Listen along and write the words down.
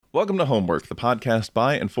Welcome to Homework, the podcast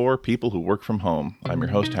by and for people who work from home. I'm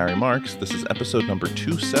your host, Harry Marks. This is episode number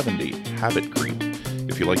 270, Habit Creep.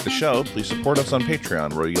 If you like the show, please support us on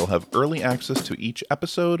Patreon, where you'll have early access to each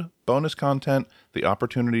episode, bonus content, the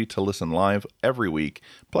opportunity to listen live every week,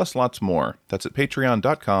 plus lots more. That's at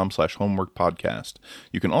patreon.com/homeworkpodcast.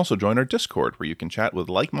 You can also join our Discord, where you can chat with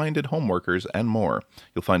like-minded homeworkers and more.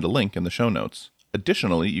 You'll find a link in the show notes.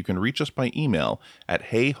 Additionally, you can reach us by email at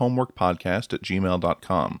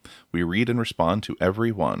heyhomeworkpodcast@gmail.com. We read and respond to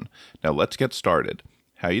every one. Now let's get started.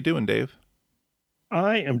 How you doing, Dave?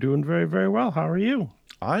 I am doing very, very well. How are you?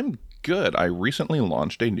 I'm good. I recently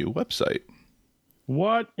launched a new website.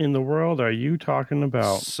 What in the world are you talking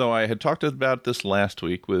about? So I had talked about this last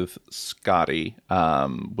week with Scotty,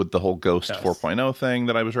 with the whole Ghost 4.0 thing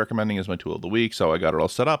that I was recommending as my tool of the week. So I got it all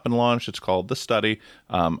set up and launched. It's called The Study.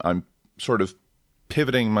 I'm sort of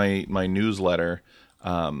pivoting my newsletter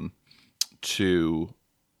to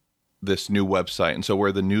this new website. And so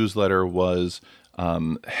where the newsletter was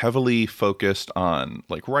heavily focused on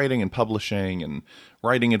like writing and publishing and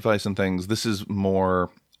writing advice and things, this is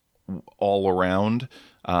more all around,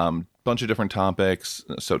 bunch of different topics.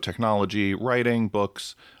 So technology, writing,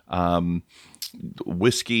 books,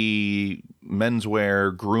 whiskey,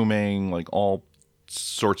 menswear, grooming, like all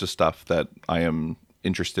sorts of stuff that I am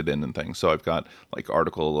interested in and things. So I've got like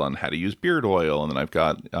article on how to use beard oil, and then I've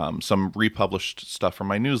got some republished stuff from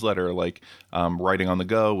my newsletter, like writing on the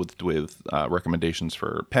go with recommendations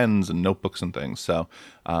for pens and notebooks and things. So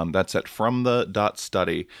that's at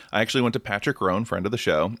fromthe.study. I actually went to Patrick Rohn, friend of the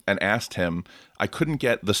show, and asked him. I couldn't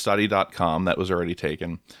get thestudy.com, that was already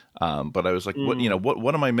taken. But I was like,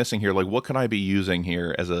 what am I missing here? Like, what could I be using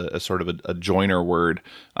here as a sort of a joiner word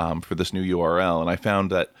for this new URL? And I found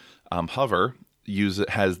that Hover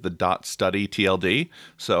has the .study TLD.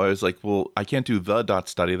 So I was like, well, I can't do the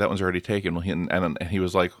 .study. That one's already taken. Well, and he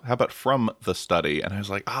was like, how about from the study? And I was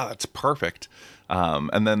like, that's perfect.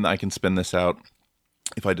 And then I can spin this out.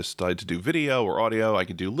 If I decide to do video or audio, I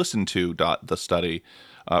could do listen to the study,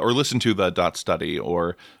 or listen to the .study,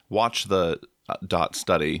 or watch the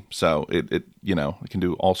 .study. So it can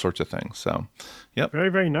do all sorts of things. So, yep. Very,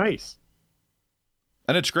 very nice.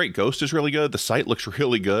 And it's great. Ghost is really good. The site looks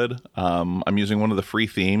really good. I'm using one of the free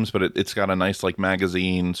themes, but it's got a nice like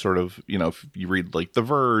magazine sort of, if you read like The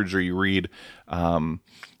Verge, or you read,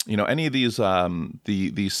 any of these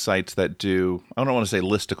these sites that do, I don't want to say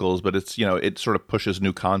listicles, but it's, it sort of pushes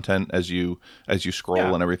new content as you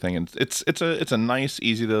scroll and everything. And it's a nice,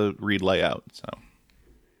 easy to read layout. So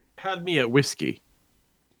had me at whiskey.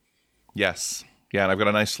 Yes. Yeah. And I've got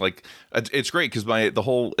a nice, like, it's great because the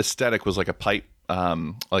whole aesthetic was like a pipe,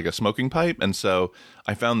 like a smoking pipe. And so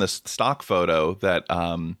I found this stock photo that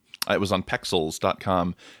it was on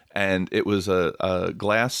Pexels.com, and it was a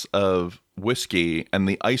glass of whiskey, and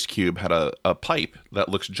the ice cube had a pipe that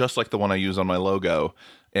looks just like the one I use on my logo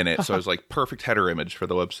in it. So I was like, perfect header image for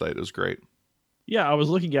the website. It was great. Yeah, I was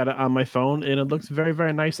looking at it on my phone, and it looks very,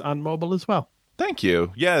 very nice on mobile as well. Thank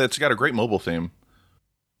you. Yeah, it's got a great mobile theme.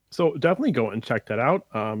 So definitely go and check that out.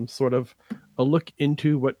 Sort of a look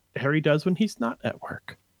into what Harry does when he's not at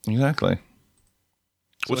work. Exactly.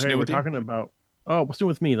 So what's new with you? Talking about, what's new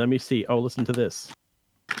with me? Let me see. Oh, listen to this.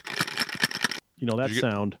 That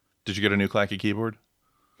sound. Did you get a new clacky keyboard?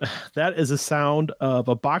 That is a sound of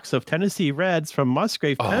a box of Tennessee Reds from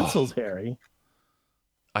Musgrave Pencils, Harry.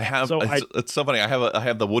 I have. So it's so funny. I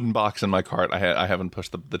have the wooden box in my cart. I haven't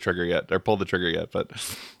pushed the trigger yet, or pulled the trigger yet, but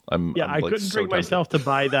I couldn't bring myself to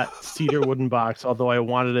buy that cedar wooden box, although I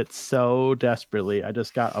wanted it so desperately. I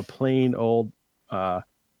just got a plain old,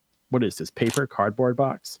 what is this, cardboard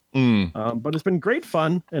box? But it's been great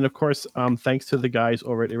fun, and of course, thanks to the guys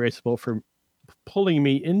over at Erasable for pulling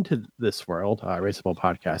me into this world. Erasable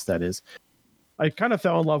podcast, that is. I kind of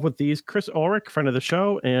fell in love with these. Chris Ulrich, friend of the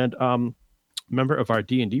show, and member of our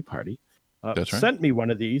D&D party, sent me one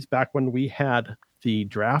of these back when we had the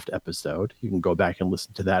draft episode. You can go back and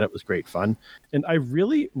listen to that. It was great fun. And I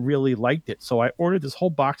really, really liked it. So I ordered this whole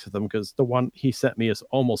box of them because the one he sent me is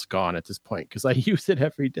almost gone at this point because I use it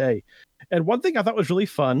every day. And one thing I thought was really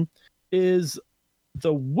fun is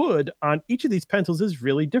the wood on each of these pencils is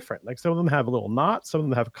really different. Like some of them have a little knot, some of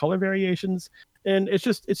them have color variations. And it's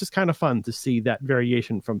just kind of fun to see that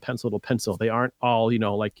variation from pencil to pencil. They aren't all,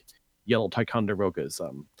 like yellow Ticonderogas.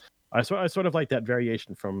 I sort of like that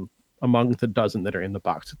variation from among the dozen that are in the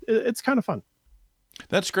box. It's kind of fun.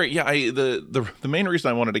 That's great. Yeah, the main reason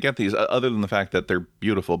I wanted to get these, other than the fact that they're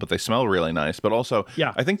beautiful, but they smell really nice, but also,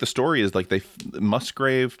 I think the story is like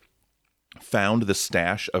Musgrave found the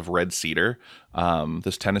stash of red cedar,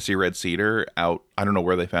 this Tennessee red cedar out. I don't know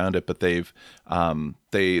where they found it, but they've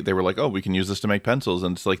they were like, oh, we can use this to make pencils,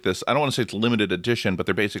 and it's like this. I don't want to say it's limited edition, but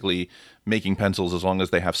they're basically making pencils as long as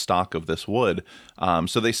they have stock of this wood.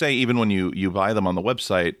 So they say even when you buy them on the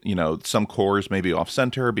website, you know, some cores may be off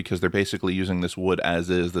center because they're basically using this wood as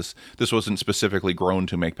is. This wasn't specifically grown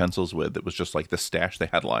to make pencils with. It was just like the stash they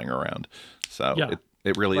had lying around. So yeah.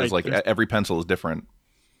 it really is like every pencil is different.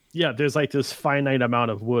 Yeah, there's like this finite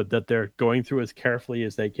amount of wood that they're going through as carefully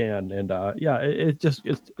as they can, and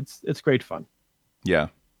it's great fun. Yeah,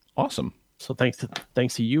 awesome. So thanks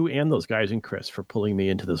to you and those guys and Chris for pulling me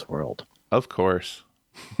into this world. Of course.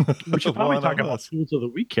 We should probably talk about tools of the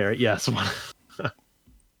week, Carrie. Yes. Do you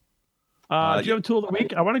have a tool of the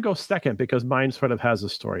week? I want to go second because mine sort of has a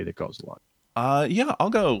story that goes along. Yeah, I'll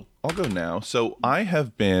go now. So I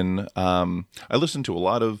have been, I listen to a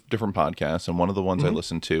lot of different podcasts, and one of the ones I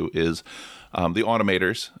listen to is The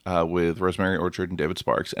Automators with Rosemary Orchard and David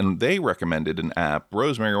Sparks. And they recommended an app.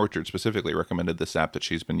 Rosemary Orchard specifically recommended this app that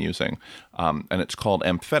she's been using. And it's called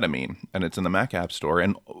Amphetamine, and it's in the Mac App Store.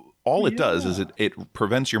 And all it does is it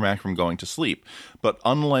prevents your Mac from going to sleep. But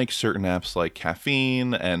unlike certain apps like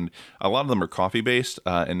Caffeine, and a lot of them are coffee-based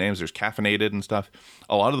in names, there's Caffeinated and stuff.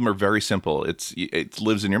 A lot of them are very simple. It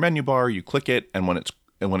lives in your menu bar. You click it, and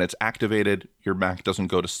when it's activated, your Mac doesn't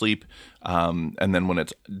go to sleep. And then when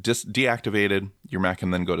it's deactivated, your Mac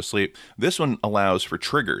can then go to sleep. This one allows for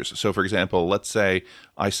triggers. So, for example, let's say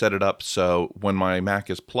I set it up so when my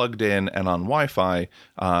Mac is plugged in and on Wi-Fi,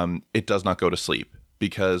 it does not go to sleep.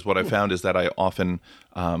 Because what I found is that I often,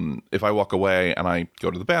 if I walk away and I go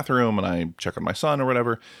to the bathroom and I check on my son or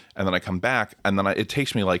whatever, and then I come back, and then it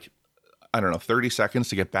takes me like, I don't know, 30 seconds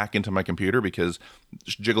to get back into my computer because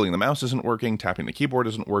jiggling the mouse isn't working, tapping the keyboard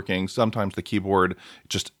isn't working. Sometimes the keyboard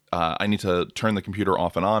just, I need to turn the computer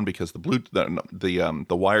off and on because the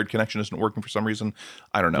wired connection isn't working for some reason.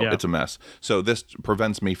 I don't know. Yeah. It's a mess. So this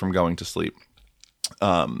prevents me from going to sleep.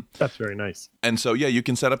 That's very nice. And so, yeah, you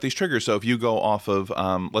can set up these triggers. So if you go off of,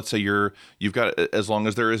 let's say you've got, as long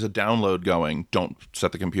as there is a download going, don't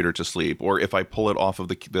set the computer to sleep. Or if I pull it off of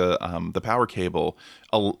the power cable,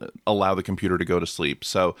 allow the computer to go to sleep.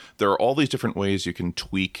 So there are all these different ways you can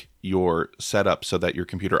tweak your setup so that your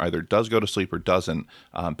computer either does go to sleep or doesn't,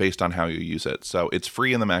 based on how you use it. So it's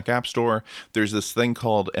free in the Mac App Store. There's this thing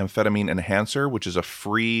called Amphetamine Enhancer, which is a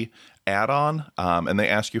free add-on, and they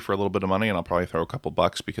ask you for a little bit of money, and I'll probably throw a couple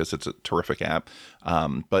bucks because it's a terrific app.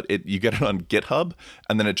 But you get it on GitHub,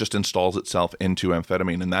 and then it just installs itself into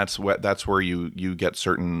Amphetamine, and that's where you get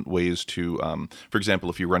certain ways to, for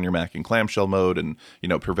example, if you run your Mac in clamshell mode, and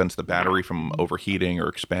prevents the battery from overheating or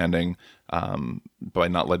expanding by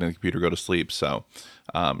not letting the computer go to sleep. So,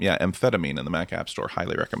 Amphetamine in the Mac App Store,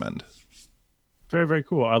 highly recommend. Very, very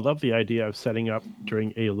cool. I love the idea of setting up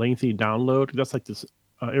during a lengthy download. That's like this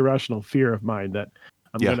irrational fear of mine that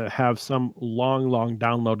I'm going to have some long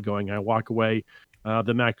download going. I walk away,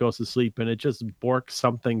 the Mac goes to sleep, and it just borks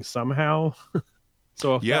something somehow.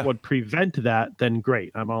 So if that would prevent that, then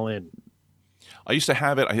great. I'm all in. I used to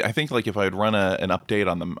have it. I think like if I would run an update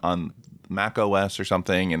on Mac OS or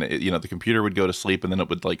something, and the computer would go to sleep, and then it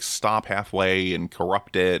would like stop halfway and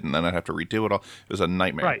corrupt it, and then I'd have to redo it all. It was a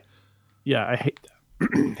nightmare. Right. Yeah, I hate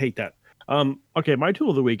that. Hate that. Okay, my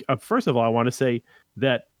tool of the week. First of all, I want to say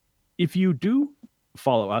that if you do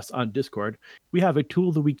follow us on Discord, we have a tool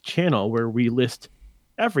of the week channel where we list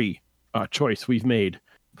every choice we've made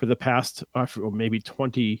for the past maybe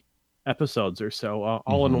 20 episodes or so,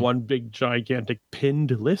 all in one big gigantic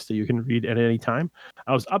pinned list that you can read at any time.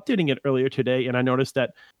 I was updating it earlier today, and I noticed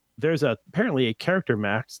that there's apparently a character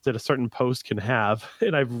max that a certain post can have,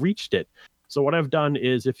 and I've reached it. So what I've done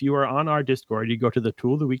is, if you are on our Discord, you go to the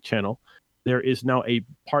Tool of the Week channel. There is now a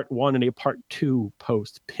part 1 and a part 2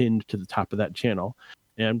 post pinned to the top of that channel.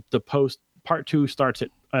 And the part 2 starts at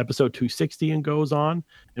episode 260 and goes on.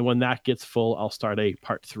 And when that gets full, I'll start a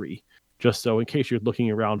part 3. Just so in case you're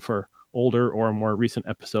looking around for older or more recent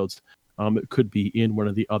episodes, it could be in one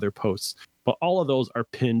of the other posts. But all of those are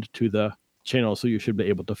pinned to the channel, so you should be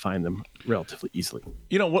able to find them relatively easily.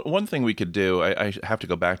 One thing we could do, I have to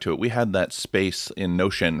go back to it. We had that space in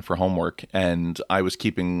Notion for homework, and I was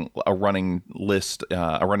keeping a running list,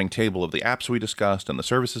 a running table of the apps we discussed and the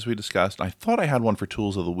services we discussed. I thought I had one for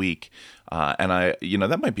tools of the week, and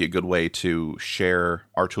that might be a good way to share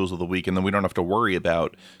our tools of the week, and then we don't have to worry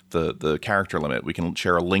about the character limit. We can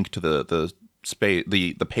share a link to the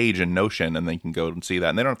page in Notion, and they can go and see that,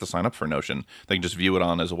 and they don't have to sign up for Notion. They can just view it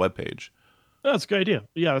on as a web page. That's a good idea.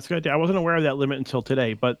 Yeah, that's a good idea. I wasn't aware of that limit until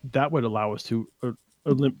today, but that would allow us to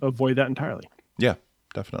avoid that entirely. Yeah,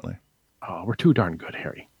 definitely. Oh, we're too darn good,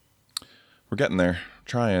 Harry. We're getting there,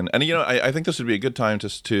 trying. And I think this would be a good time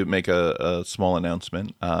to make a small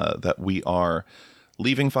announcement that we are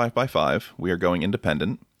leaving 5x5. We are going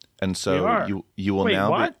independent, and so you will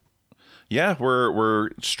now. What? Yeah, we're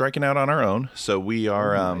striking out on our own. So we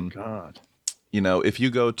are. Oh my God. If you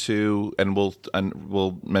go to, and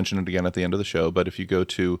we'll mention it again at the end of the show, but if you go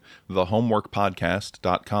to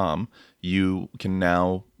thehomeworkpodcast.com, you can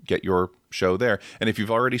now get your show there. And if you've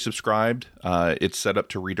already subscribed, it's set up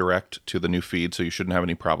to redirect to the new feed, so you shouldn't have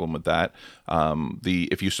any problem with that.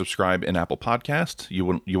 If you subscribe in Apple Podcasts, you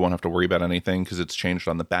won't have to worry about anything because it's changed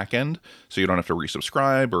on the back end, so you don't have to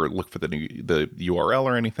resubscribe or look for the URL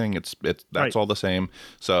or anything. That's right. All the same.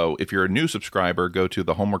 So if you're a new subscriber, go to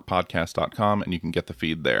thehomeworkpodcast.com and you can get the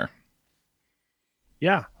feed there.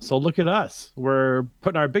 Yeah. So look at us. We're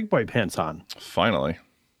putting our big boy pants on. Finally.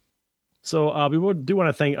 So we do want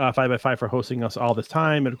to thank 5x5 for hosting us all this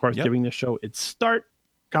time, and of course giving the show its start,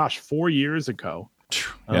 4 years ago.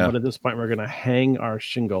 But at this point, we're going to hang our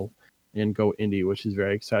shingle and go indie, which is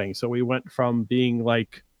very exciting. So we went from being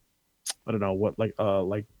like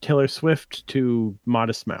Taylor Swift to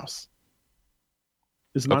Modest Mouse.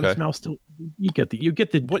 Is Modest Mouse still? You get the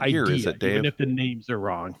what idea, year is it, Dave? Even if the names are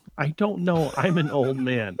wrong. I don't know. I'm an old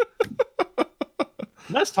man.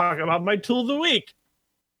 Let's talk about my tool of the week.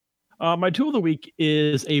 My tool of the week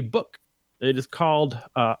is a book. It is called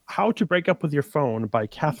How to Break Up with Your Phone by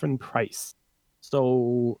Catherine Price.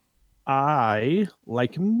 So I,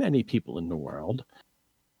 like many people in the world,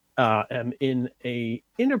 am in a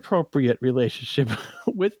inappropriate relationship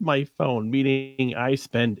with my phone, meaning I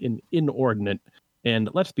spend an inordinate and,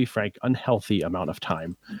 let's be frank, unhealthy amount of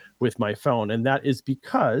time with my phone. And that is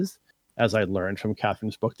because, as I learned from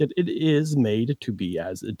Catherine's book, that it is made to be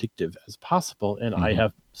as addictive as possible. And I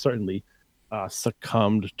have certainly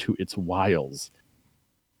succumbed to its wiles.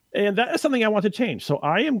 And that is something I want to change. So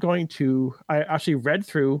I actually read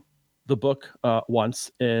through the book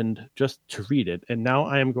once and just to read it. And now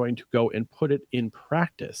I am going to go and put it in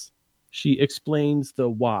practice. She explains the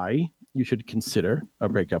why you should consider a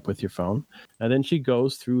breakup with your phone. And then she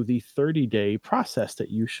goes through the 30-day process that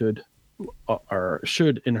you should,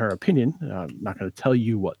 in her opinion, I'm not going to tell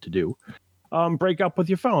you what to do, break up with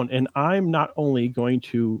your phone. And I'm not only going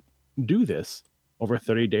to do this over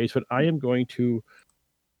 30 days, but I am going to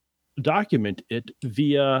document it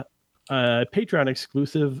via a Patreon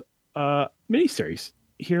exclusive miniseries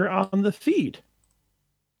here on the feed.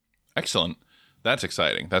 Excellent. That's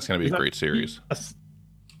exciting. That's going to be a great series. Yes.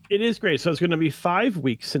 It is great. So it's going to be 5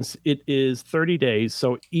 weeks since it is 30 days.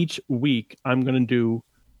 So each week I'm going to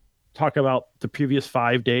talk about the previous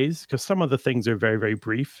 5 days, because some of the things are very, very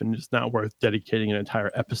brief and it's not worth dedicating an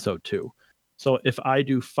entire episode to. So if I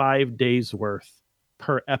do 5 days worth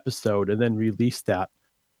per episode and then release that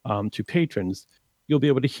to patrons, you'll be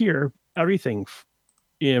able to hear everything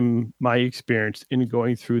in my experience in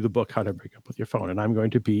going through the book, How to Break Up with Your Phone. And I'm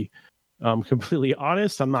going to be completely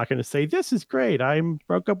honest. I'm not going to say, this is great, I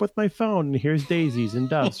broke up with my phone and here's daisies and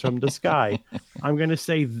doves from the sky. I'm going to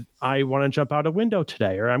say, I want to jump out a window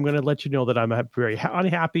today, or I'm going to let you know that I'm very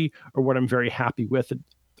unhappy or what I'm very happy with. And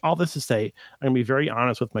all this to say, I'm going to be very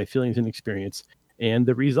honest with my feelings and experience and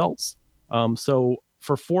the results. So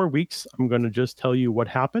for 4 weeks, I'm going to just tell you what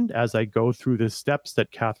happened as I go through the steps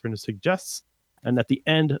that Catherine suggests. And at the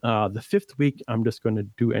end, the 5th week, I'm just going to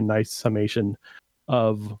do a nice summation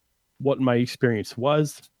of what my experience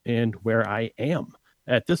was and where I am.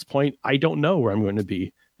 At this point, I don't know where I'm going to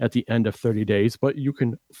be at the end of 30 days, but you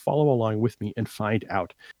can follow along with me and find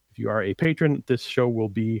out. If you are a patron, this show will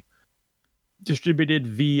be distributed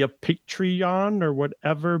via Patreon or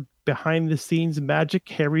whatever behind the scenes magic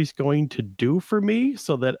Harry's going to do for me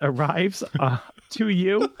so that arrives to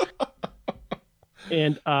you.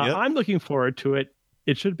 And I'm looking forward to it.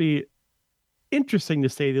 It should be interesting to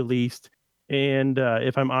say the least. And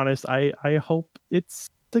if I'm honest, I hope it's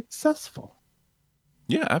successful.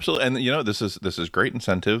 Yeah, absolutely. And this is great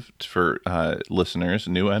incentive for listeners,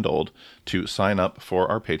 new and old, to sign up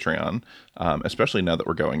for our Patreon, especially now that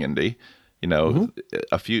we're going indie.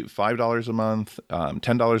 A few $5 a month,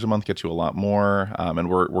 $10 a month gets you a lot more, and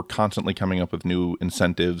we're constantly coming up with new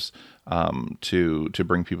incentives to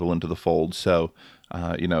bring people into the fold. So,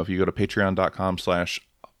 if you go to patreon.com/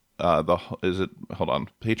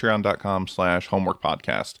 patreon.com/homework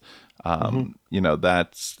podcast.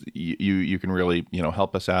 That's you can really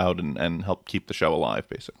help us out and help keep the show alive,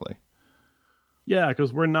 basically. Yeah,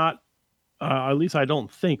 because we're not, at least I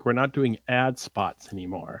don't think we're not doing ad spots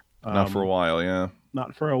anymore. Not for a while, yeah.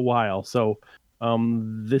 Not for a while. So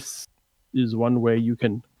this is one way you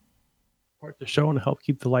can support the show and help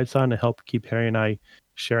keep the lights on and help keep Harry and I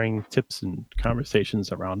sharing tips and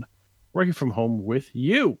conversations around working from home with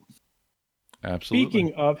you. Absolutely.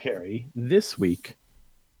 Speaking of Harry, this week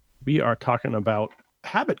we are talking about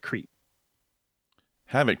habit creep.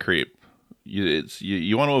 Habit creep.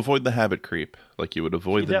 You want to avoid the habit creep, like you would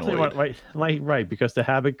avoid the noise. Right, because the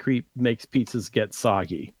habit creep makes pizzas get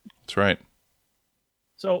soggy. That's right.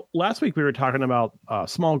 So last week we were talking about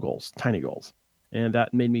small goals, tiny goals, and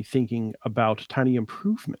that made me thinking about tiny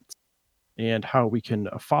improvements and how we can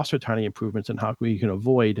foster tiny improvements and how we can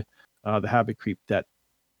avoid the habit creep that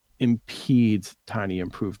impedes tiny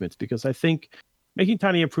improvements. Because I think making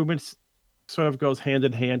tiny improvements sort of goes hand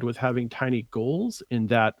in hand with having tiny goals in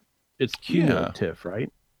that it's cumulative,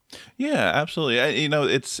 right? Yeah, absolutely.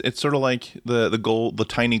 It's sort of like the goal. The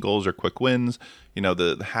tiny goals are quick wins.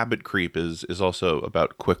 The habit creep is also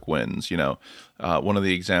about quick wins. One of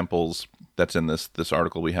the examples that's in this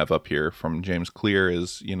article we have up here from James Clear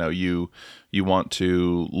is you want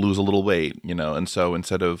to lose a little weight. And so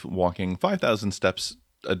instead of walking 5,000 steps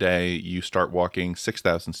a day, you start walking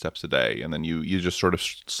 6,000 steps a day, and then you just sort of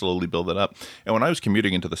slowly build it up. And when I was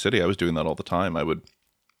commuting into the city, I was doing that all the time. I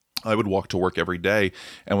would walk to work every day,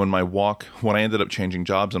 and when I ended up changing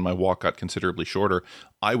jobs and my walk got considerably shorter,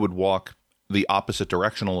 I would walk the opposite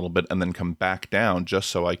direction a little bit and then come back down just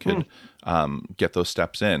so I could get those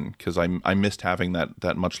steps in, because I missed having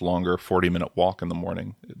that much longer 40-minute walk in the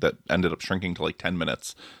morning that ended up shrinking to like 10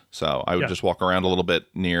 minutes. So I would just walk around a little bit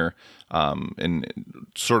near and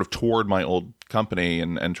sort of toward my old company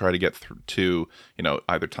and try to get to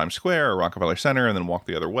either Times Square or Rockefeller Center, and then walk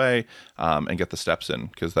the other way and get the steps in,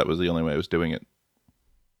 because that was the only way I was doing it.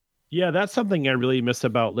 Yeah, that's something I really miss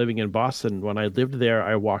about living in Boston. When I lived there,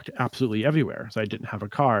 I walked absolutely everywhere. So I didn't have a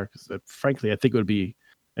car because, frankly, I think it would be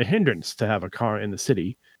a hindrance to have a car in the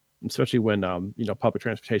city, especially when public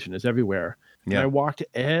transportation is everywhere. Yeah. And I walked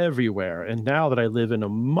everywhere. And now that I live in a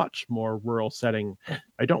much more rural setting,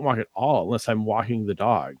 I don't walk at all unless I'm walking the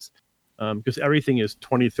dogs, because everything is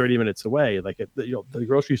 20, 30 minutes away. Like the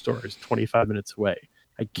grocery store is 25 minutes away.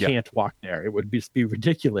 I can't walk there. It would be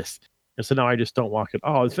ridiculous. And so now I just don't walk at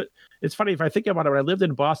all. It's funny, if I think about it, when I lived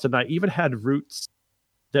in Boston, I even had routes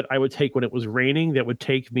that I would take when it was raining that would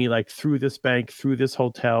take me like through this bank, through this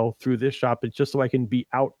hotel, through this shop. It's just so I can be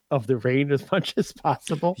out of the rain as much as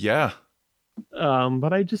possible. Yeah.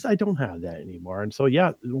 But I don't have that anymore. And so,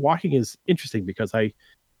 walking is interesting because I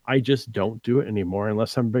just don't do it anymore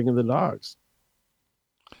unless I'm bringing the dogs.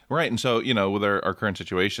 Right. And so, with our current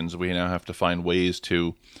situations, we now have to find ways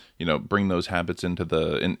to, bring those habits into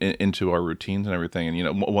into our routines and everything.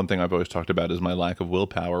 And, one thing I've always talked about is my lack of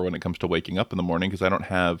willpower when it comes to waking up in the morning, because I don't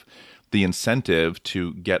have the incentive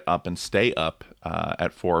to get up and stay up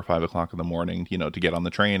at 4 or 5 o'clock in the morning, to get on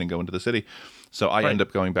the train and go into the city. So I end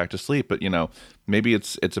up going back to sleep. But, maybe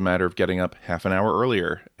it's a matter of getting up half an hour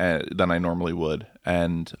earlier than I normally would.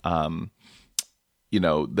 And,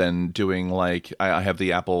 then doing like I have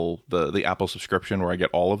the Apple subscription where I get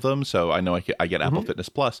all of them, so I know I get Apple Fitness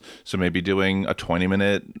Plus. So maybe doing a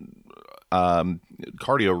 20-minute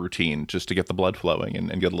cardio routine just to get the blood flowing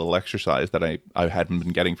and get a little exercise that I hadn't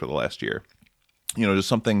been getting for the last year. Just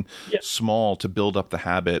something small to build up the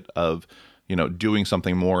habit of doing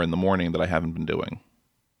something more in the morning that I haven't been doing.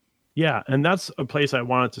 Yeah, and that's a place I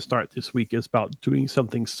wanted to start this week, is about doing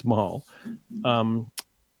something small.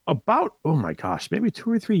 About, oh my gosh, maybe 2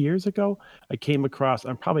 or 3 years ago, I came across,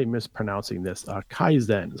 I'm probably mispronouncing this,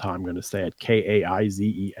 Kaizen is how I'm going to say it,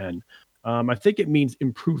 Kaizen. I think it means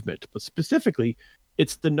improvement, but specifically,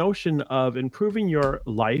 it's the notion of improving your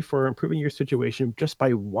life or improving your situation just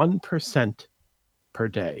by 1% per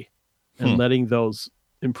day and letting those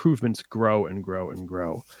improvements grow and grow and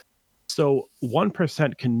grow. So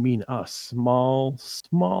 1% can mean a small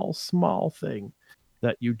thing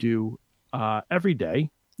that you do every day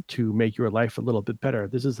to make your life a little bit better.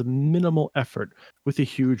 This is a minimal effort with a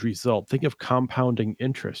huge result. Think of compounding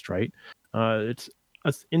interest, right? It's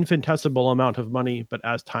an infinitesimal amount of money, but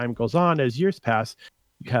as time goes on, as years pass,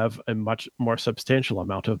 you have a much more substantial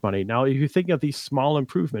amount of money. Now, if you think of these small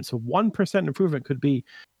improvements, so 1% improvement could be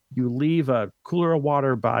you leave a cooler of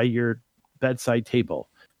water by your bedside table,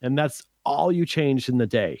 and that's all you changed in the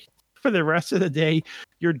day. For the rest of the day,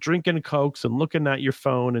 you're drinking Cokes and looking at your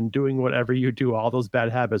phone and doing whatever you do, all those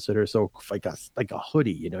bad habits that are so like a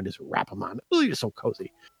hoodie, just wrap them on. Oh, you're so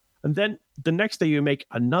cozy. And then the next day you make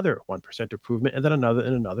another 1% improvement, and then another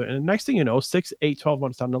and another. And the next thing you know, 6, 8, 12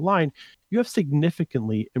 months down the line, you have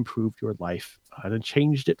significantly improved your life and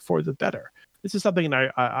changed it for the better. This is something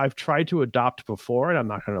I've tried to adopt before, and I'm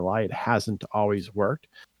not going to lie, it hasn't always worked.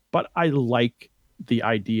 But I like the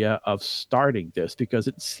idea of starting this because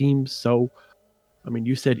it seems so,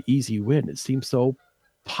 you said easy win. It seems so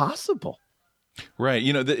possible. Right.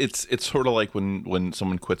 It's sort of like when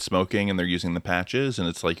someone quits smoking and they're using the patches, and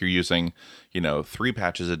it's like you're using, 3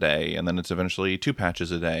 patches a day, and then it's eventually 2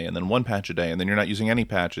 patches a day, and then 1 patch a day, and then you're not using any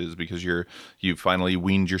patches because you finally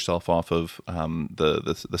weaned yourself off of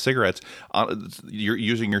the cigarettes. You're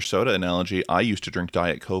using your soda analogy. I used to drink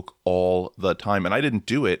Diet Coke all the time, and I didn't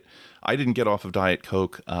do it. I didn't get off of Diet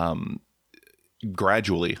Coke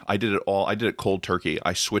gradually. I did it cold turkey.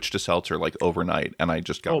 I switched to seltzer like overnight, and I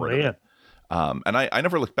just got rid of it. And I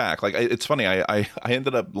never looked back. Like, it's funny. I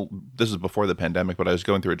ended up, this is before the pandemic, but I was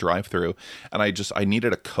going through a drive-through, and I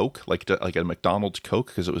needed a Coke, like a McDonald's Coke,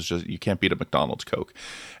 because it was just, you can't beat a McDonald's Coke.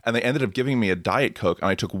 And they ended up giving me a Diet Coke, and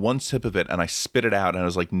I took one sip of it and I spit it out, and I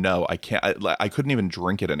was like, no, I can't. I couldn't even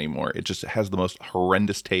drink it anymore. It just has the most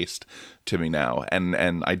horrendous taste to me now.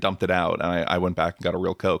 And I dumped it out, and I went back and got a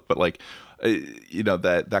real Coke. But like,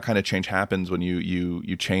 that kind of change happens when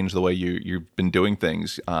you change the way you've been doing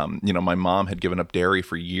things. My mom had given up dairy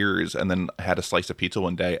for years, and then had a slice of pizza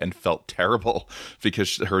one day and felt terrible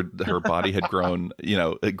because her body had grown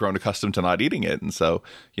accustomed to not eating it. And so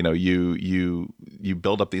you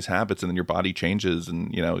build up these habits, and then your body changes,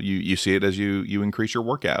 and you see it as you increase your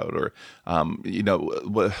workout, or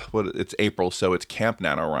what it's April, so it's Camp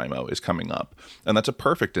NaNoWriMo is coming up, and that's a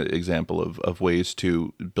perfect example of ways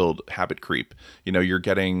to build habit creep. You're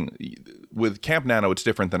getting, with Camp Nano, it's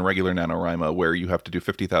different than regular NaNoWriMo, where you have to do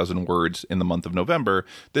 50,000 words in the month of November.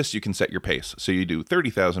 This, you can set your pace. So you do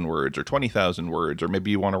 30,000 words or 20,000 words, or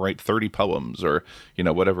maybe you want to write 30 poems, or,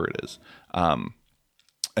 whatever it is.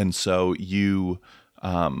 And so you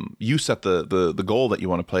set the goal that you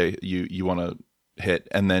want to you want to hit,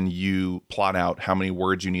 and then you plot out how many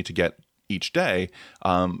words you need to get each day.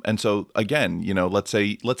 And so again, let's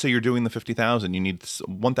say you're doing the 50,000, you need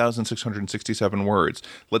 1,667 words.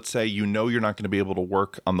 Let's say you're not going to be able to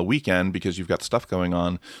work on the weekend because you've got stuff going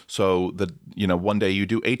on. So one day you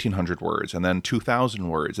do 1,800 words, and then 2,000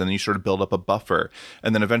 words, and then you sort of build up a buffer,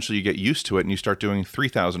 and then eventually you get used to it, and you start doing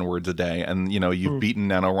 3,000 words a day, and you've beaten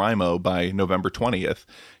NaNoWriMo by November 20th.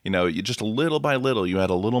 You just little by little, you add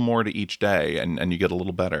a little more to each day, and you get a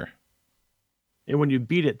little better. And when you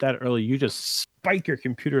beat it that early, you just spike your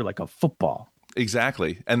computer like a football.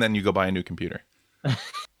 Exactly. And then you go buy a new computer.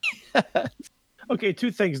 Okay,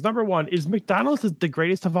 2 things. Number 1, is McDonald's the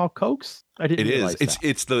greatest of all Cokes? I didn't realize that.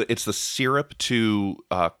 It's the syrup to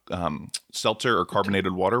seltzer or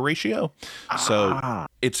carbonated water ratio. So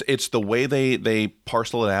it's the way they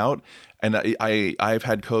parcel it out. And I've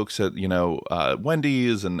had Cokes at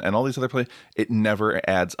Wendy's and all these other places. It never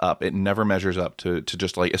adds up. It never measures up to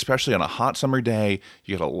just, like, especially on a hot summer day,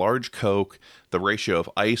 you get a large Coke, the ratio of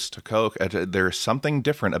ice to Coke. There's something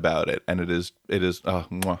different about it, and it is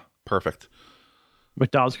perfect.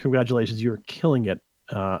 McDonald's, congratulations! You're killing it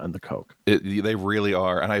and the Coke. They really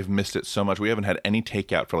are, and I've missed it so much. We haven't had any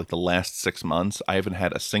takeout for like the last 6 months. I haven't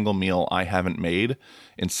had a single meal I haven't made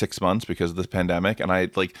in 6 months because of this pandemic. And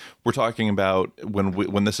we're talking about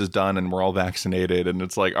when this is done and we're all vaccinated, and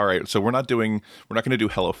it's like, all right, so we're not going to do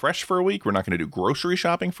HelloFresh for a week. We're not going to do grocery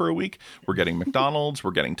shopping for a week. We're getting McDonald's.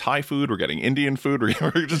 We're getting Thai food. We're getting Indian food.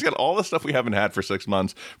 We're just getting all the stuff we haven't had for 6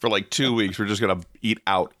 months for like 2 weeks. We're just going to eat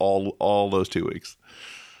out all those 2 weeks.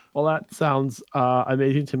 Well, that sounds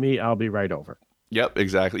amazing to me. I'll be right over. Yep,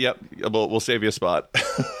 exactly. Yep. We'll save you a spot.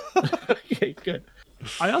 Okay, good.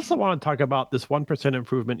 I also want to talk about this 1%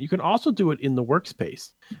 improvement. You can also do it in the workspace.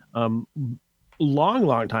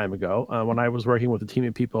 Long time ago, when I was working with a team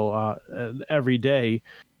of people every day,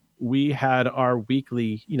 we had our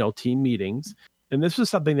weekly, team meetings. And this was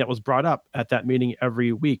something that was brought up at that meeting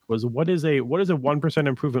every week, was what is a 1%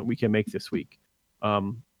 improvement we can make this week,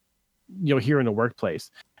 here in the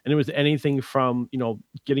workplace. And it was anything from,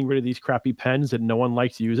 getting rid of these crappy pens that no one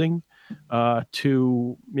likes using,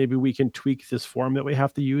 to maybe we can tweak this form that we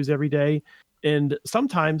have to use every day. And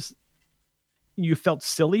sometimes you felt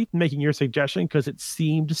silly making your suggestion because it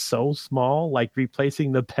seemed so small, like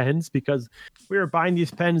replacing the pens, because we were buying these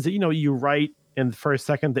pens that, you write and for a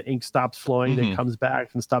second the ink stops flowing, then comes back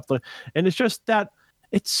and stops flowing. And it's just that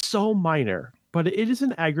it's so minor, but it is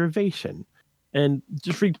an aggravation. And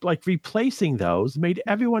just replacing those made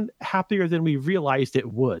everyone happier than we realized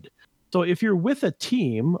it would. So if you're with a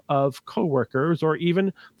team of coworkers or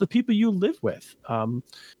even the people you live with,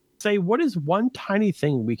 say, what is one tiny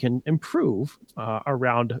thing we can improve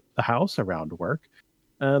around the house, around work,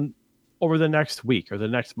 over the next week or the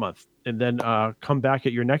next month, and then come back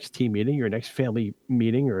at your next team meeting, your next family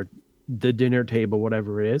meeting, or the dinner table,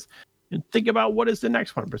 whatever it is, and think about what is the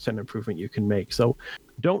next 1% improvement you can make. So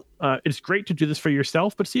it's great to do this for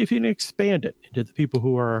yourself, but see if you can expand it into the people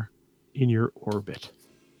who are in your orbit.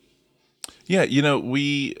 Yeah,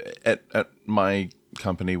 we at my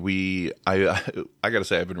company, I got to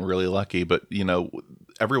say I've been really lucky, but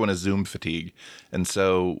everyone has Zoom fatigue, and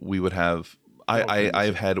so we would have.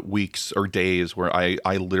 I've had weeks or days where I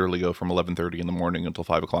literally go from 11:30 in the morning until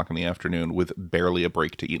 5 o'clock in the afternoon with barely a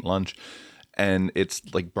break to eat lunch, and it's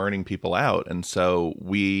like burning people out. And so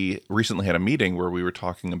we recently had a meeting where we were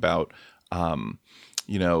talking about,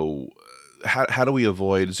 you know, how do we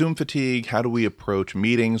avoid Zoom fatigue? How do we approach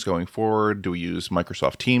meetings going forward? Do we use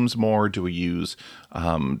Microsoft Teams more? Do we use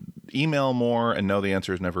email more? And no, the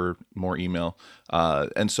answer is never more email.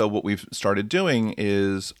 And so what we've started doing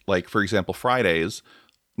is, like, for example, Fridays,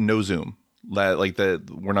 no Zoom.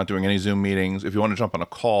 We're not doing any Zoom meetings. If you want to jump on a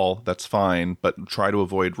call, that's fine, but try to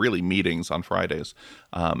avoid really meetings on Fridays.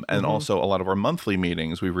 And also a lot of our monthly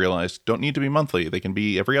meetings, we realized, don't need to be monthly. They can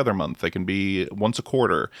be every other month. They can be once a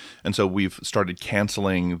quarter. And so we've started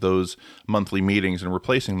canceling those monthly meetings and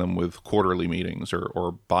replacing them with quarterly meetings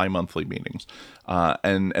or bi-monthly meetings.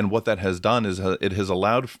 And what that has done is it has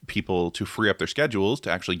allowed people to free up their schedules to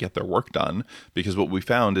actually get their work done. Because what we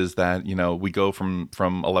found is that, we go from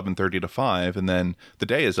 11:30 to 5, and then the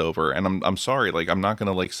day is over. And I'm sorry, like, I'm not going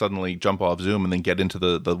to like suddenly jump off Zoom and then get into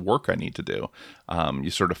the work I need to do. You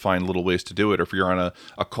sort of find little ways to do it. Or if you're on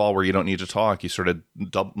a call where you don't need to talk, you sort of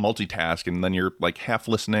multitask, and then you're like half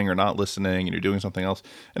listening or not listening, and you're doing something else.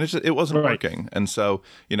 And it wasn't working. And so,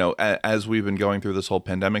 as we've been going through this whole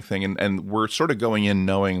pandemic thing, and we're sort of going in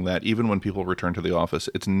knowing that even when people return to the office,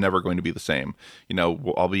 it's never going to be the same.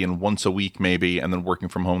 I'll be in once a week maybe, and then working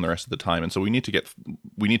from home the rest of the time. And so we need to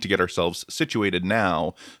get ourselves situated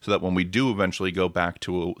now so that when we do eventually go back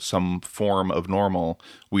to some form of normal,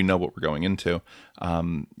 we know what we're going into.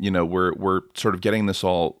 We're sort of getting this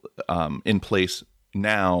all in place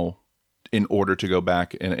now in order to go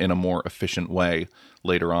back in a more efficient way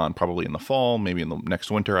later on, probably in the fall, maybe in the next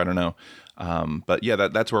winter. I don't know. But yeah,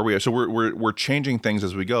 that's where we are. So we're changing things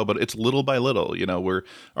as we go, but it's little by little. We're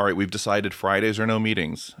all right. We've decided Fridays are no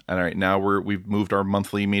meetings, and all right, now we've moved our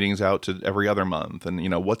monthly meetings out to every other month.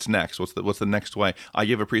 And what's next? What's the next way? I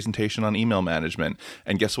give a presentation on email management,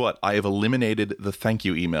 and guess what? I have eliminated the thank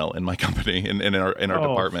you email in my company in our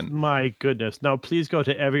department. My goodness! Now please go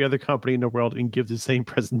to every other company in the world and give the same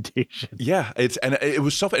presentation. Yeah, it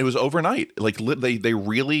was it was overnight. Like they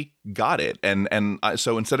really got it,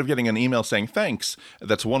 so instead of getting an email saying thanks,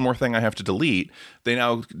 that's one more thing I have to delete, they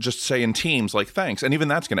now just say in Teams like thanks, and even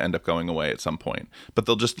that's going to end up going away at some point. But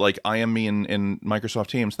they'll just like IM me in Microsoft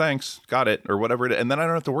Teams, thanks, got it, or whatever it is, and then I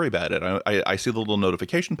don't have to worry about it. I see the little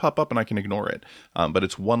notification pop up and I can ignore it, but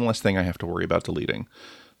it's one less thing I have to worry about deleting.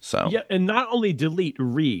 So yeah, and not only delete,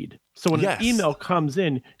 read. So when an email comes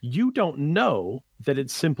in, you don't know that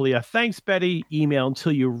it's simply a thanks, Betty email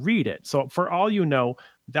until you read it. So for all you know,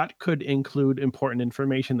 that could include important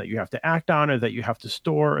information that you have to act on, or that you have to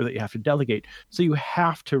store, or that you have to delegate. So you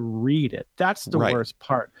have to read it. That's the worst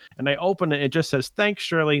part. And I open it, it just says, thanks,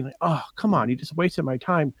 Shirley. Like, oh, come on, you just wasted my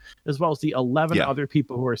time, as well as the 11 other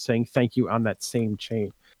people who are saying thank you on that same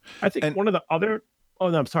chain. I think one of the other... Oh,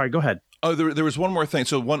 no, I'm sorry. Go ahead. Oh, there was one more thing.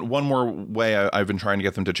 So one more way I've been trying to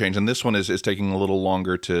get them to change, and this one is taking a little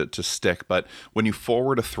longer to stick. But when you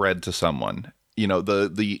forward a thread to someone,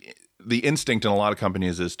 the instinct in a lot of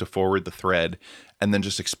companies is to forward the thread and then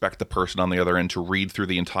just expect the person on the other end to read through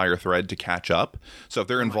the entire thread to catch up. So if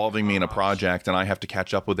they're involving me in a project and I have to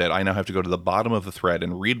catch up with it, I now have to go to the bottom of the thread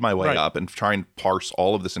and read my way up and try and parse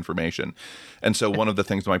all of this information. And so one of the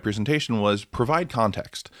things in my presentation was provide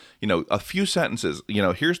context. A few sentences,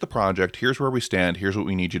 here's the project, here's where we stand, here's what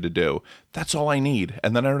we need you to do. That's all I need.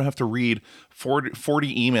 And then I don't have to read 40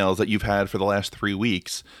 emails that you've had for the last 3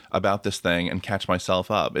 weeks about this thing and catch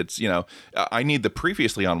myself up. It's, I need the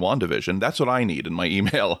previously on WandaVision. That's what I need in my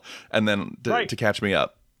email, and then to catch me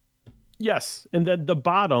up. Yes. And then the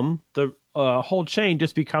bottom, the whole chain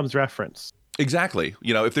just becomes reference. Exactly.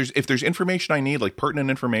 If there's information I need, like pertinent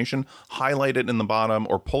information, highlight it in the bottom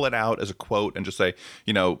or pull it out as a quote and just say,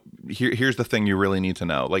 here's the thing you really need to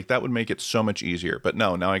know. Like that would make it so much easier. But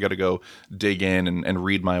no, now I got to go dig in and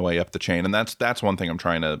read my way up the chain. And that's one thing I'm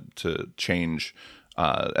trying to change.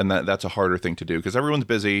 And that's a harder thing to do because everyone's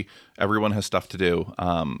busy. Everyone has stuff to do.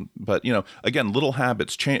 But, again, little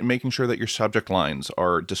habits, making sure that your subject lines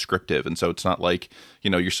are descriptive. And so it's not like,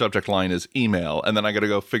 your subject line is email. And then I got to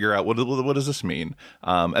go figure out what does this mean?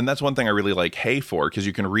 And that's one thing I really like Hey for, because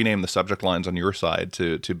you can rename the subject lines on your side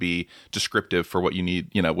to be descriptive for what you need,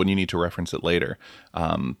 when you need to reference it later.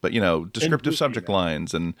 But, descriptive subject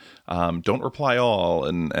lines and don't reply all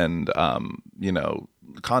and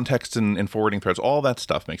context and forwarding threads, all that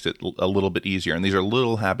stuff makes it a little bit easier. And these are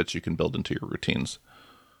little habits you can build into your routines.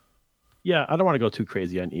 Yeah, I don't want to go too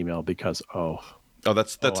crazy on email because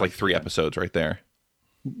that's like 3 episodes right there.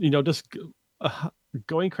 Just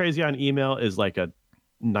going crazy on email is like a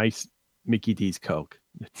nice Mickey D's Coke.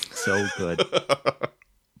 It's so good.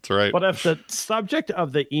 That's right. But if the subject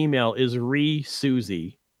of the email is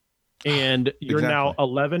Susie, and you're now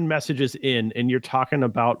 11 messages in, and you're talking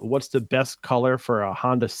about what's the best color for a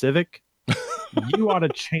Honda Civic, you ought to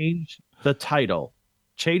change the title,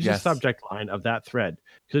 change the subject line of that thread,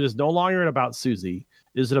 because it is no longer about Susie.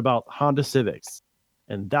 Is it about Honda Civics?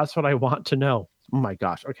 And that's what I want to know. Oh my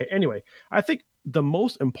gosh. Okay. Anyway, I think the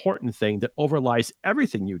most important thing that overlies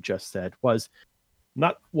everything you just said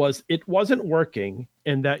it wasn't working,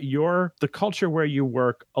 and that the culture where you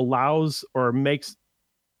work allows or makes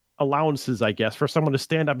allowances, I guess, for someone to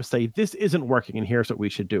stand up and say, this isn't working and here's what we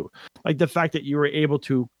should do. Like the fact that you were able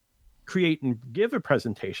to create and give a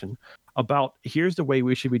presentation about here's the way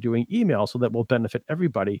we should be doing email so that will benefit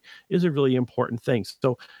everybody is a really important thing.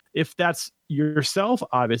 So if that's yourself,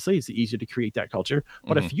 obviously it's easy to create that culture.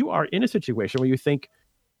 But if you are in a situation where you think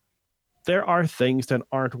there are things that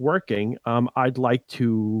aren't working, I'd like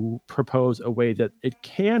to propose a way that it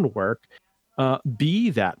can work.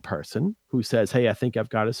 Be that person who says, hey, I think I've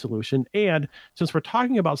got a solution. And since we're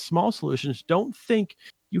talking about small solutions, don't think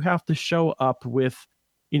you have to show up with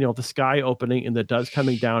the sky opening and the dust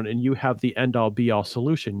coming down and you have the end all be all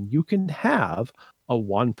solution. You can have a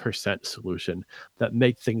 1% solution that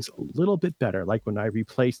make things a little bit better. Like when I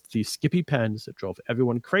replaced the Skippy pens that drove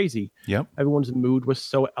everyone crazy. Yep. Everyone's mood was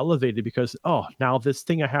so elevated because, now this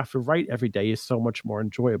thing I have to write every day is so much more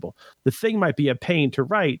enjoyable. The thing might be a pain to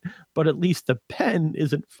write, but at least the pen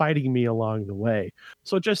isn't fighting me along the way.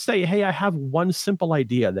 So just say, hey, I have one simple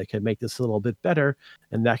idea that can make this a little bit better,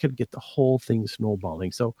 and that could get the whole thing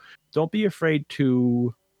snowballing. So don't be afraid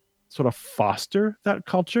to sort of foster that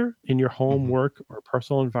culture in your home, work, or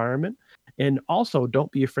personal environment. And also don't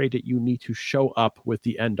be afraid that you need to show up with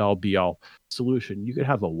the end all be all solution. You could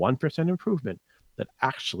have a 1% improvement that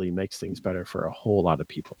actually makes things better for a whole lot of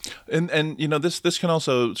people. And this can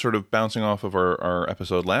also sort of bouncing off of our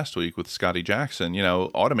episode last week with Scotty Jackson.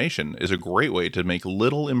 Automation is a great way to make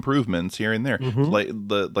little improvements here and there. Like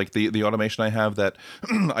the automation I have that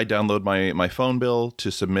I download my phone bill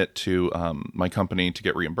to submit to my company to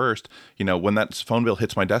get reimbursed. When that phone bill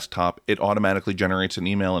hits my desktop, it automatically generates an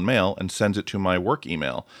email and mail and sends it to my work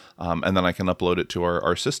email, and then I can upload it to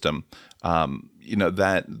our system.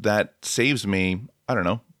 That saves me, I don't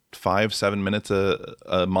know, 5-7 minutes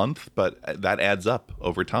a month, but that adds up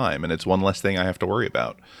over time, and it's one less thing I have to worry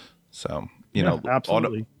about. So,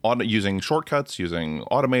 absolutely. Using shortcuts, using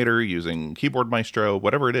Automator, using Keyboard Maestro,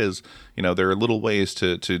 whatever it is, there are little ways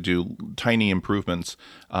to do tiny improvements.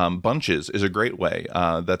 Bunches is a great way.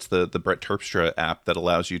 That's the Brett Terpstra app that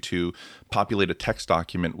allows you to populate a text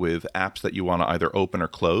document with apps that you want to either open or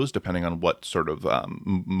close, depending on what sort of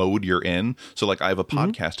mode you're in. So like I have a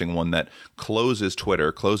podcasting one that closes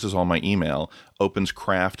Twitter, closes all my email, opens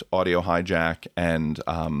Craft, Audio Hijack, and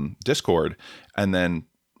Discord, and then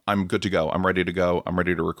I'm good to go. I'm ready to go. I'm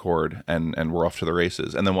ready to record, and we're off to the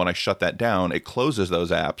races. And then when I shut that down, it closes those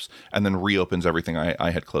apps and then reopens everything I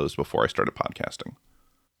had closed before I started podcasting.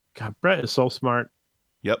 God, Brett is so smart.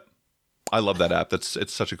 Yep. I love that app. It's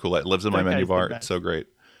such a cool app. It lives in my menu bar. It's so great.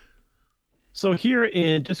 So here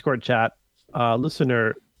in Discord chat,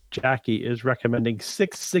 listener Jackie is recommending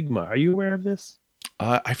Six Sigma. Are you aware of this?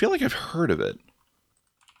 I feel like I've heard of it.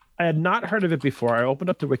 I had not heard of it before. I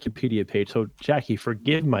opened up the Wikipedia page. So, Jackie,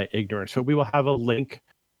 forgive my ignorance. So we will have a link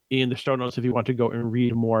in the show notes if you want to go and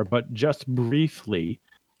read more. But just briefly,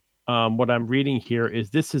 what I'm reading here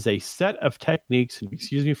is this is a set of techniques.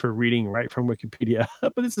 Excuse me for reading right from Wikipedia,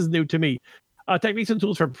 but this is new to me. Techniques and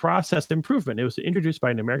tools for process improvement. It was introduced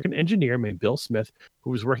by an American engineer named Bill Smith,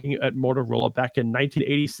 who was working at Motorola back in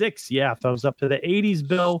 1986. Yeah, thumbs up to the 80s,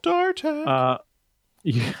 Bill. Star Trek.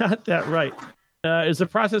 You got that right. Is a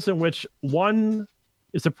process in which a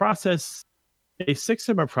Six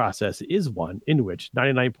Sigma process is one in which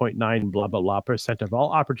 99.9 blah, blah, blah % of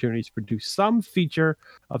all opportunities produce some feature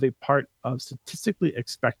of a part of statistically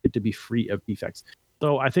expected to be free of defects.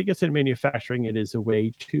 So I think it's in manufacturing. It is a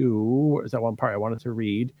way to, is that one part I wanted to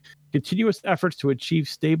read? Continuous efforts to achieve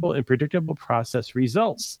stable and predictable process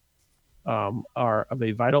results are of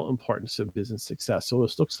a vital importance of business success. So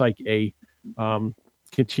this looks like a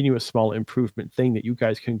continuous small improvement thing that you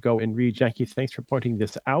guys can go and read. Jackie, thanks for pointing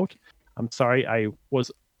this out. I'm sorry, I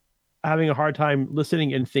was having a hard time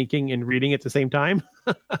listening and thinking and reading at the same time.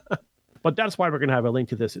 But that's why we're going to have a link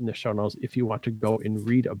to this in the show notes if you want to go and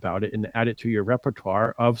read about it and add it to your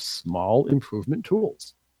repertoire of small improvement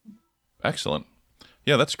tools. Excellent.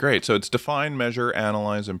 Yeah, that's great. So it's define, measure,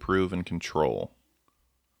 analyze, improve, and control.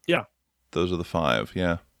 Yeah. Those are the 5.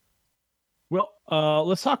 Yeah. Well,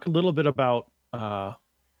 let's talk a little bit about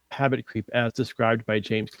habit creep as described by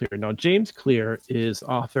James Clear. Now, James Clear is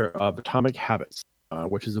author of Atomic Habits,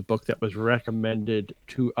 which is a book that was recommended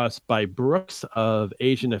to us by Brooks of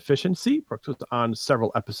Asian Efficiency. Brooks was on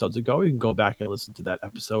several episodes ago. You can go back and listen to that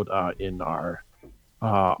episode in our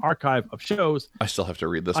archive of shows. I still have to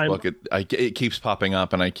read this book. It keeps popping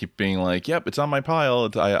up, and I keep being like, "Yep, it's on my pile.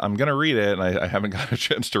 I'm gonna read it," and I haven't got a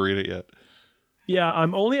chance to read it yet. Yeah,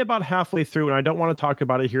 I'm only about halfway through, and I don't want to talk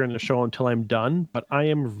about it here in the show until I'm done. But I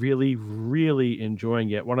am really, really enjoying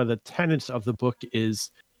it. One of the tenets of the book is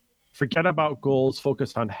forget about goals,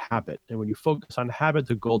 focus on habit. And when you focus on habit,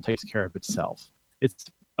 the goal takes care of itself. It's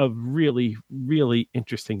a really, really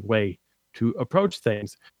interesting way to approach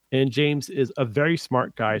things. And James is a very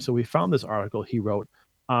smart guy. So we found this article he wrote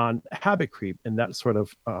on habit creep, and that sort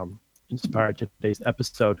of inspired today's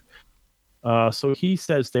episode. So he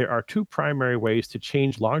says there are 2 primary ways to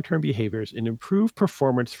change long-term behaviors and improve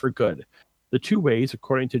performance for good. The 2 ways,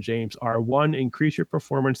 according to James, are 1, increase your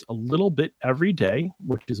performance a little bit every day,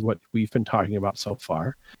 which is what we've been talking about so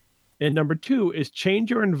far. And number 2 is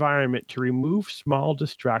change your environment to remove small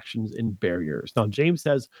distractions and barriers. Now, James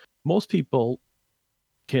says most people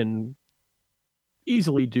can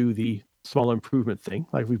easily do the small improvement thing,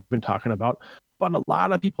 like we've been talking about, but a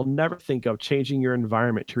lot of people never think of changing your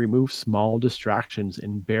environment to remove small distractions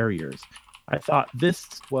and barriers. I thought this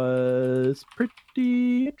was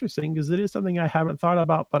pretty interesting because it is something I haven't thought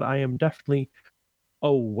about, but I am definitely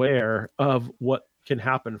aware of what can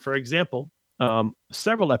happen. For example,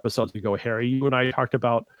 several episodes ago, Harry, you and I talked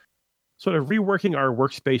about sort of reworking our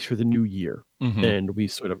workspace for the new year. Mm-hmm. And we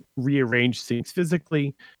sort of rearranged things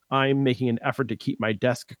physically. I'm making an effort to keep my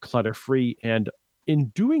desk clutter-free. And in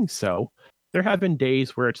doing so, there have been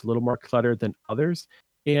days where it's a little more cluttered than others.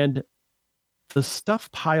 And the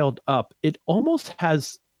stuff piled up, it's almost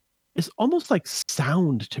like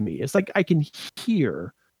sound to me. It's like I can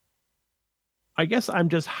hear. I guess I'm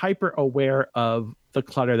just hyper aware of the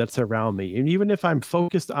clutter that's around me. And even if I'm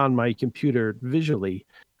focused on my computer visually,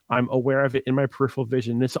 I'm aware of it in my peripheral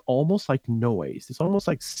vision. It's almost like noise. It's almost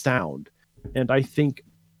like sound. And I think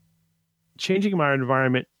changing my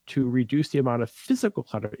environment to reduce the amount of physical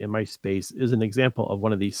clutter in my space is an example of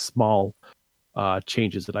one of these small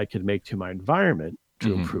changes that I could make to my environment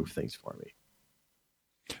to improve things for me.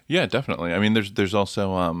 Yeah, definitely. I mean, there's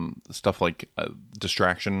also stuff like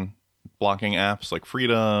distraction blocking apps like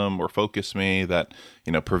Freedom or Focus Me that,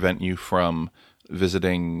 prevent you from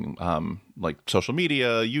visiting like social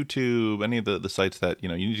media, YouTube, any of the sites that you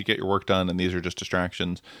need to get your work done, and these are just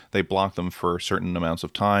distractions. They block them for certain amounts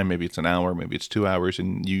of time. Maybe it's an hour, maybe it's 2 hours,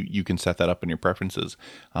 and you can set that up in your preferences.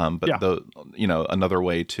 Another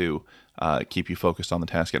way to keep you focused on the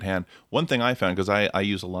task at hand. One thing I found, because I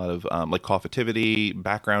use a lot of like Coffitivity,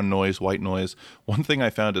 background noise, white noise. One thing I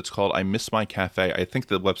found, it's called I Miss My Cafe. I think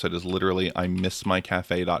the website is literally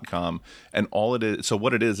imissmycafe.com, and all it is. So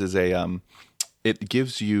what it is a it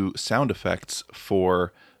gives you sound effects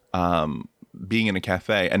for being in a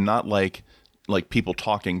cafe, and not like people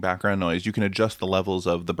talking, background noise. You can adjust the levels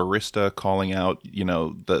of the barista calling out,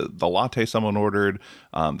 the latte someone ordered,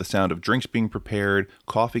 the sound of drinks being prepared,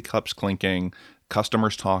 coffee cups clinking,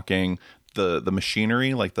 customers talking, the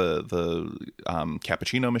machinery, like the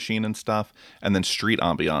cappuccino machine and stuff, and then street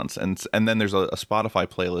ambiance, and then there's a Spotify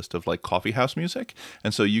playlist of like coffee house music,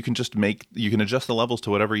 and so you can adjust the levels to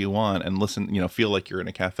whatever you want and listen, feel like you're in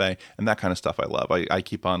a cafe, and that kind of stuff I love. I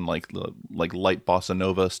keep on like light bossa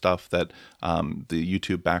nova stuff that the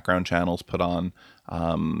YouTube background channels put on.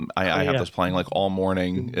 I have this playing like all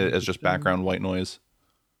morning as just background white noise.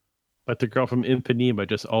 Like the girl from Ipanema,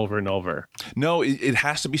 just over and over. No, it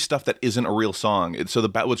has to be stuff that isn't a real song. So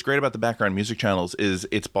what's great about the background music channels is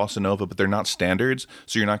it's bossa nova, but they're not standards.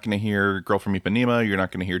 So you're not going to hear "Girl from Ipanema." You're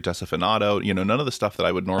not going to hear "Desafinado." None of the stuff that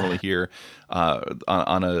I would normally hear on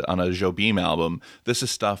a Jobim album. This is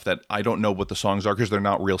stuff that I don't know what the songs are because they're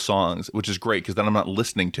not real songs, which is great because then I'm not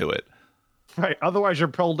listening to it. Right. Otherwise, you're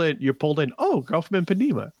pulled in. Oh, Girl from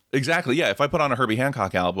Ipanema. Exactly. Yeah. If I put on a Herbie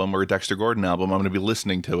Hancock album or a Dexter Gordon album, I'm going to be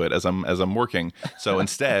listening to it as I'm working. So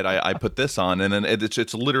instead, I put this on, and then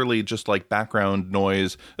it's literally just like background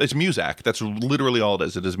noise. It's Muzak. That's literally all it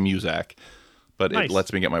is. It is Muzak, but nice. It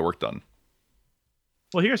lets me get my work done.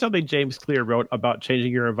 Well, here's something James Clear wrote about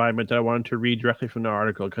changing your environment that I wanted to read directly from the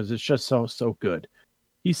article because it's just so good.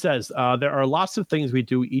 He says, there are lots of things we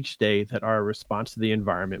do each day that are a response to the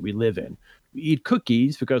environment we live in. We eat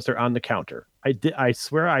cookies because they're on the counter. I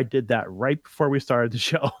swear I did that right before we started the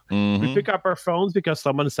show. Mm-hmm. We pick up our phones because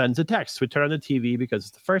someone sends a text. We turn on the TV because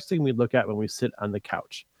it's the first thing we look at when we sit on the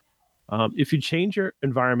couch. If you change your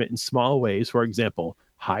environment in small ways, for example,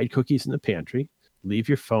 hide cookies in the pantry, leave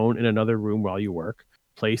your phone in another room while you work,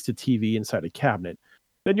 place the TV inside a cabinet,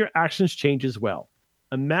 then your actions change as well.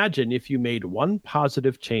 Imagine if you made one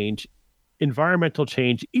positive change, environmental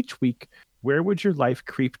change each week, where would your life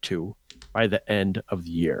creep to by the end of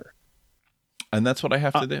the year? And that's what I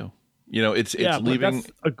have to do. It's leaving.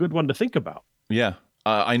 That's a good one to think about. Yeah.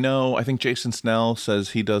 I know. I think Jason Snell says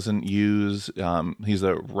he doesn't use. He's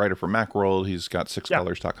a writer for Macworld. He's got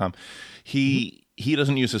 6colors.com. He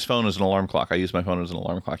doesn't use his phone as an alarm clock. I use my phone as an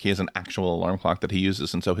alarm clock. He has an actual alarm clock that he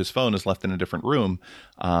uses, and so his phone is left in a different room.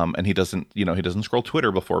 And he doesn't scroll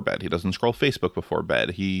Twitter before bed. He doesn't scroll Facebook before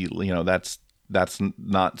bed. That's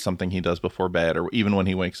not something he does before bed or even when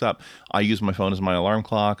he wakes up. I use my phone as my alarm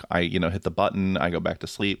clock. I hit the button. I go back to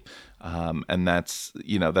sleep. And that's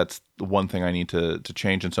the one thing I need to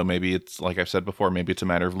change. And so maybe it's, like I've said before, maybe it's a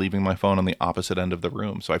matter of leaving my phone on the opposite end of the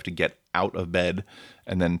room. So I have to get out of bed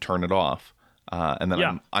and then turn it off. And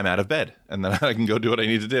then I'm out of bed, and then I can go do what I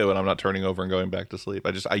need to do, and I'm not turning over and going back to sleep.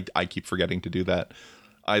 I keep forgetting to do that.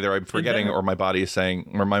 Either I'm forgetting, or my body is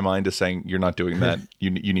saying, or my mind is saying, you're not doing that.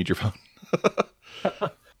 You need your phone.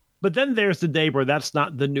 But then there's the day where that's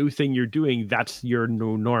not the new thing you're doing. That's your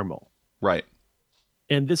new normal. Right.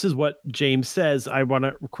 And this is what James says. I want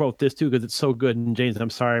to quote this too, because it's so good. And James, I'm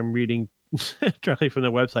sorry, I'm reading directly from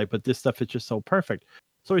the website, but this stuff is just so perfect.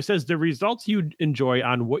 So he says the results you enjoy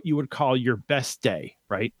on what you would call your best day,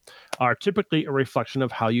 right, are typically a reflection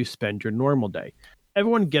of how you spend your normal day.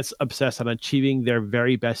 Everyone gets obsessed on achieving their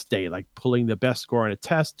very best day, like pulling the best score on a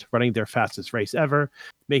test, running their fastest race ever,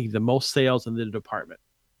 making the most sales in the department.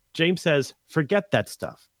 James says, forget that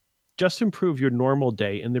stuff. Just improve your normal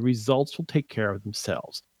day and the results will take care of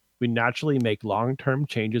themselves. We naturally make long-term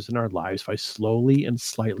changes in our lives by slowly and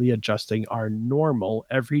slightly adjusting our normal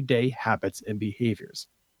everyday habits and behaviors.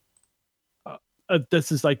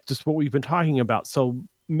 This is like just what we've been talking about. So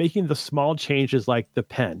making the small changes like the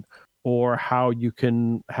pen, or how you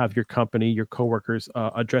can have your company, your coworkers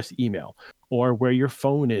address email, or where your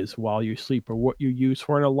phone is while you sleep, or what you use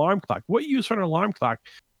for an alarm clock. What you use for an alarm clock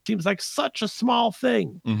seems like such a small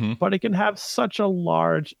thing, but it can have such a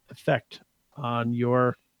large effect on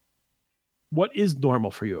your what is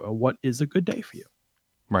normal for you and what is a good day for you.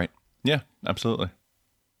 Right. Yeah, absolutely.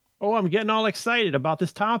 Oh, I'm getting all excited about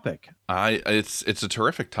this topic. It's a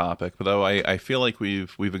terrific topic, but though I feel like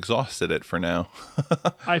we've exhausted it for now.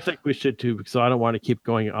 I think we should too, because I don't want to keep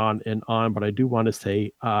going on and on, but I do want to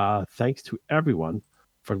say thanks to everyone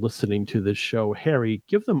for listening to this show. Harry,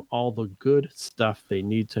 give them all the good stuff they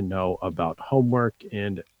need to know about homework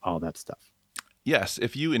and all that stuff. Yes,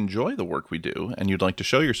 if you enjoy the work we do and you'd like to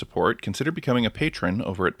show your support, consider becoming a patron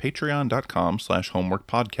over at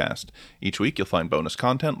patreon.com/homeworkpodcast. Each week you'll find bonus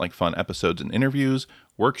content like fun episodes and interviews,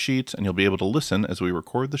 worksheets, and you'll be able to listen as we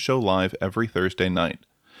record the show live every Thursday night.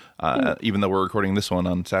 Even though we're recording this one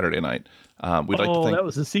on Saturday night. We'd like to think that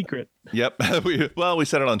was a secret. Yep. we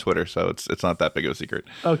said it on Twitter, so it's not that big of a secret.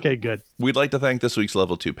 Okay, good. We'd like to thank this week's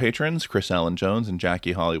Level 2 patrons, Chris Allen Jones and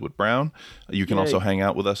Jackie Hollywood Brown. You can also hang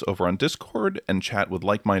out with us over on Discord and chat with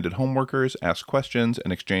like-minded homeworkers, ask questions,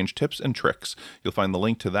 and exchange tips and tricks. You'll find the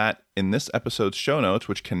link to that in this episode's show notes,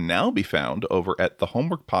 which can now be found over at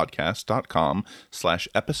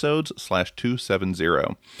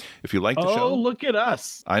thehomeworkpodcast.com/episodes/270. If you like the show... Oh, look at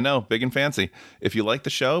us. I know, big and fancy. If you like the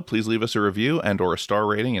show, please leave us a review and or a star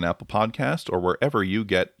rating in Apple Podcast or wherever you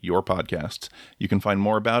get your podcasts. You can find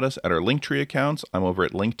more about us at our Linktree accounts. I'm over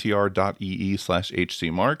at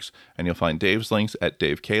linktr.ee/hcmarks, and you'll find Dave's links at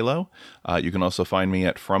Dave Kalo. You can also find me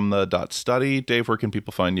at fromthe.study. Dave, where can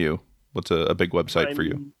people find you? What's a big website for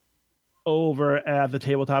you? Over at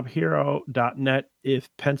thetabletop.hero.net. If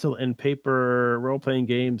pencil and paper role-playing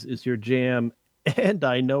games is your jam, and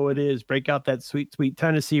I know it is, break out that sweet, sweet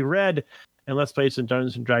Tennessee Red and let's play some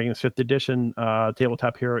Dungeons & Dragons 5th edition.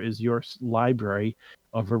 Tabletop Hero is your library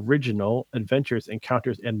of original adventures,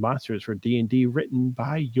 encounters, and monsters for D&D written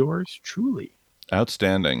by yours truly.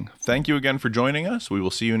 Outstanding. Thank you again for joining us. We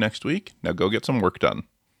will see you next week. Now go get some work done.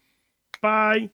 Bye.